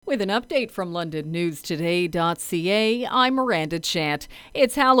With an update from LondonNewsToday.ca, I'm Miranda Chant.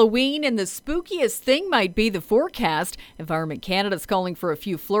 It's Halloween and the spookiest thing might be the forecast. Environment Canada's calling for a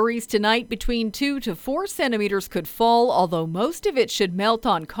few flurries tonight. Between 2 to 4 centimeters could fall, although most of it should melt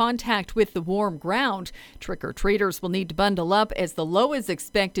on contact with the warm ground. Trick-or-treaters will need to bundle up as the low is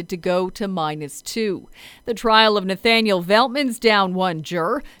expected to go to -2. The trial of Nathaniel Veltman's down one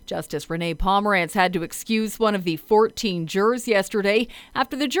juror. Justice Renee Pomerantz had to excuse one of the 14 jurors yesterday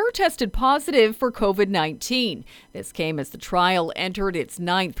after the juror tested positive for COVID-19. This came as the trial entered its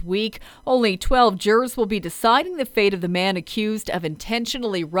 9th week. Only 12 jurors will be deciding the fate of the man accused of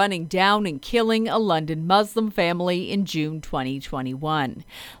intentionally running down and killing a London Muslim family in June 2021.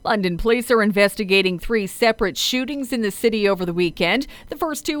 London police are investigating 3 separate shootings in the city over the weekend. The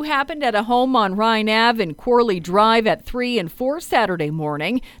first 2 happened at a home on Ryan Ave and Corley Drive at 3 and 4 Saturday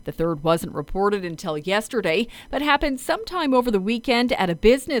morning. The third wasn't reported until yesterday, but happened sometime over the weekend at a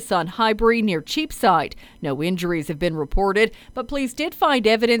business on Highbury near Cheapside. No injuries have been reported, but police did find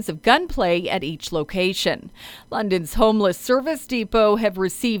evidence of gunplay at each location. London's homeless service depot have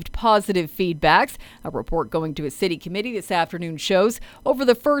received positive feedbacks. A report going to a city committee this afternoon shows over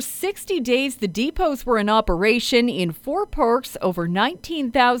the first 60 days the depots were in operation in 4 parks. Over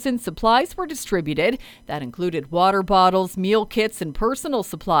 19,000 supplies were distributed. That included water bottles, meal kits, and personal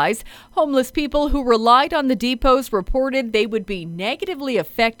supplies. Homeless people who relied on the depots reported they would be negatively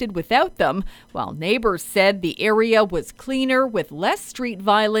affected without them, while neighbors said the area was cleaner with less street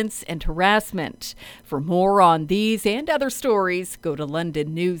violence and harassment. For more on these and other stories, go to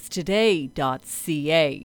londonnewstoday.ca.